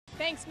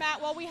Thanks,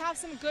 Matt. Well, we have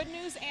some good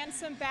news and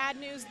some bad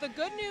news. The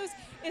good news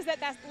is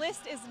that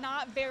list is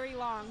not very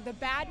long. The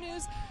bad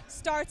news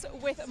starts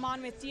with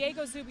Monmouth.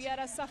 Diego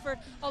Zubieta suffered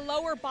a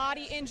lower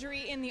body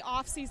injury in the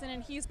offseason,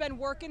 and he's been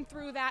working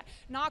through that.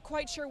 Not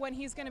quite sure when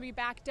he's going to be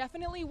back.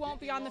 Definitely won't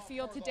be on the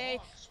field today.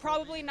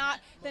 Probably not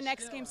the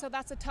next game, so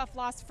that's a tough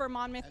loss for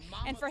Monmouth.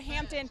 And for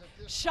Hampton,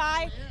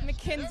 Shai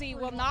McKenzie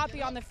will not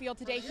be on the field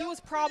today. He was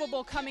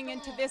probable coming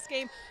into this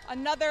game.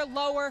 Another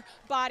lower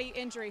body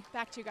injury.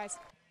 Back to you guys.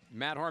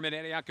 Matt Harmon,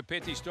 Eddie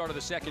Acapinti, start of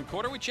the second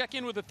quarter. We check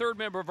in with the third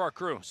member of our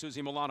crew,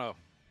 Suzi Mellano.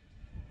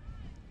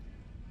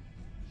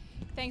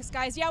 Thanks,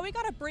 guys. Yeah, we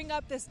got to bring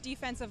up this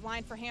defensive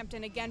line for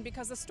Hampton again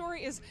because the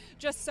story is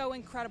just so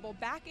incredible.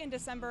 Back in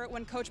December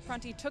when Coach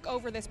Prunty took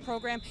over this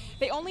program,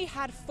 they only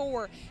had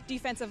 4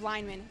 defensive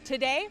linemen.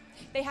 Today,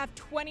 they have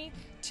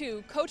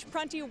 22. Coach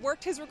Prunty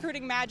worked his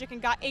recruiting magic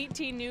and got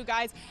 18 new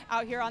guys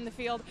out here on the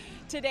field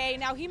today.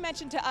 Now, he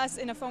mentioned to us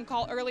in a phone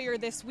call earlier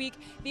this week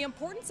the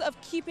importance of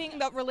keeping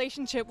that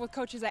relationship with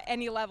coaches at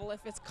any level,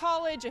 if it's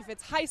college, if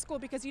it's high school,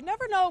 because you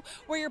never know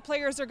where your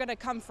players are going to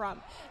come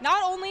from.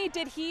 Not only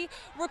did he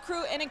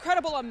recruit an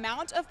incredible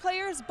amount of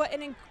players, but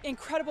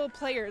incredible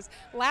players.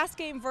 Last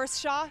game versus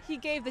Shaw, he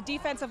gave the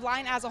defensive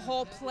line as a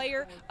whole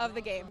player of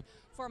the game.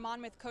 For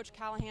Monmouth, Coach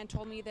Callahan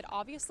told me that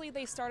obviously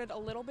they started a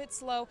little bit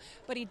slow,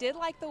 but he did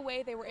like the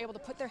way they were able to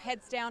put their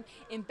heads down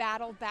and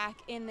battle back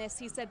in this.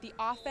 He said the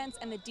offense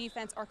and the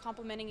defense are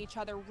complementing each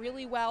other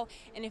really well,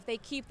 and if they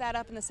keep that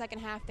up in the second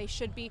half, they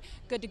should be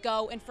good to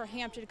go. And for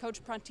Hampton,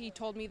 Coach Prunty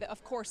told me that,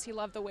 of course, he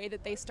loved the way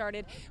that they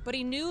started, but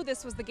he knew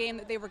this was the game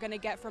that they were going to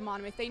get from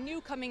Monmouth. They knew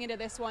coming into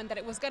this one that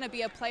it was going to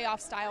be a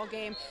playoff-style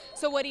game.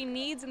 So what he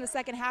needs in the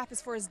second half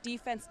is for his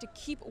defense to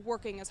keep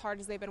working as hard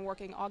as they've been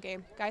working all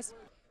game. Guys?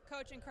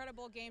 Coach,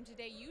 incredible game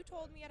today. You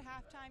told me at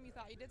halftime you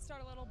thought you did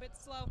start a little bit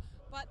slow,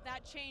 but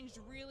that changed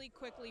really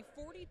quickly.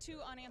 42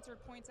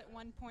 unanswered points at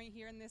one point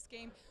here in this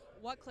game.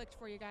 What clicked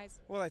for you guys?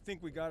 Well, I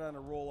think we got on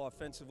a roll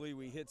offensively.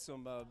 We hit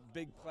some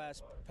big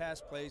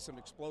pass plays, some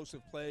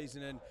explosive plays,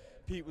 and then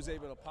Pete was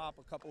able to pop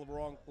a couple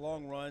of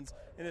long runs.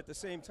 And at the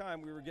same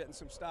time, we were getting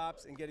some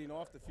stops and getting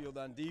off the field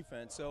on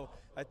defense. So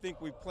I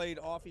think we played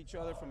off each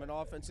other from an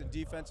offensive and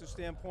defensive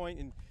standpoint.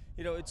 And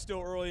you know, it's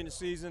still early in the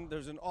season.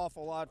 There's an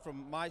awful lot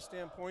from my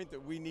standpoint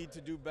that we need to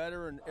do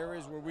better and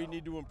areas where we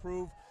need to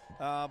improve.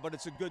 But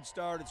it's a good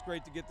start. It's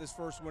great to get this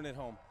first win at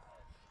home.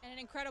 And an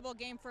incredible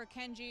game for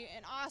Kenji,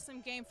 an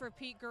awesome game for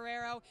Pete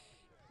Guerrero.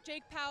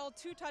 Jake Powell,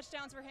 2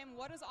 touchdowns for him.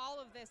 What is all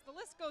of this? The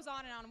list goes on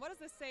and on. What does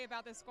this say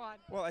about this squad?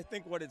 Well, I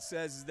think what it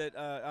says is that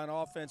on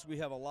offense we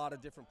have a lot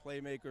of different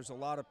playmakers, a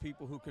lot of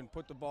people who can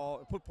put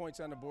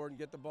points on the board and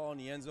get the ball in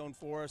the end zone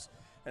for us.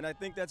 And I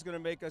think that's going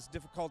to make us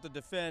difficult to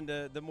defend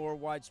the more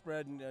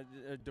widespread and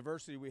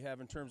diversity we have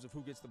in terms of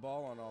who gets the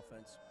ball on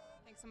offense.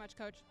 Thanks so much,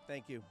 Coach.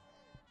 Thank you.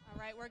 All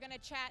right, we're going to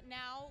chat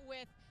now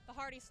with the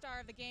Hardy star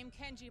of the game,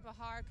 Kenji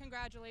Bahar.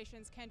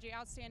 Congratulations, Kenji.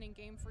 Outstanding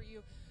game for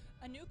you.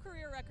 A new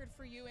career record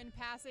for you in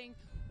passing.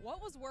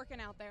 What was working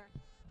out there?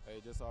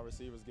 Hey, just our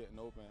receivers getting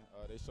open.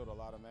 They showed a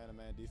lot of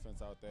man-to-man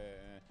defense out there,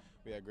 and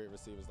we had great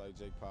receivers like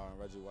Jake Powell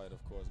and Reggie White,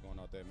 of course, going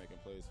out there making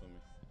plays for me.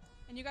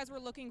 And you guys were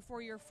looking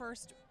for your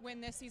first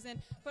win this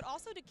season, but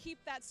also to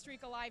keep that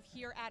streak alive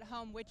here at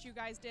home, which you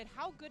guys did.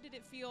 How good did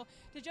it feel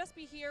to just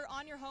be here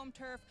on your home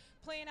turf,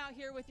 playing out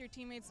here with your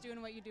teammates,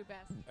 doing what you do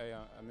best? Hey,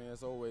 I mean,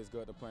 it's always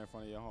good to play in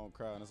front of your home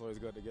crowd, and it's always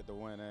good to get the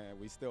win, and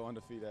we still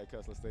undefeated at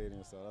Kessler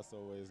Stadium, so that's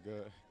always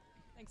good.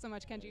 Thanks so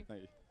much, Kenji.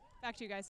 Thank you. Back to you guys.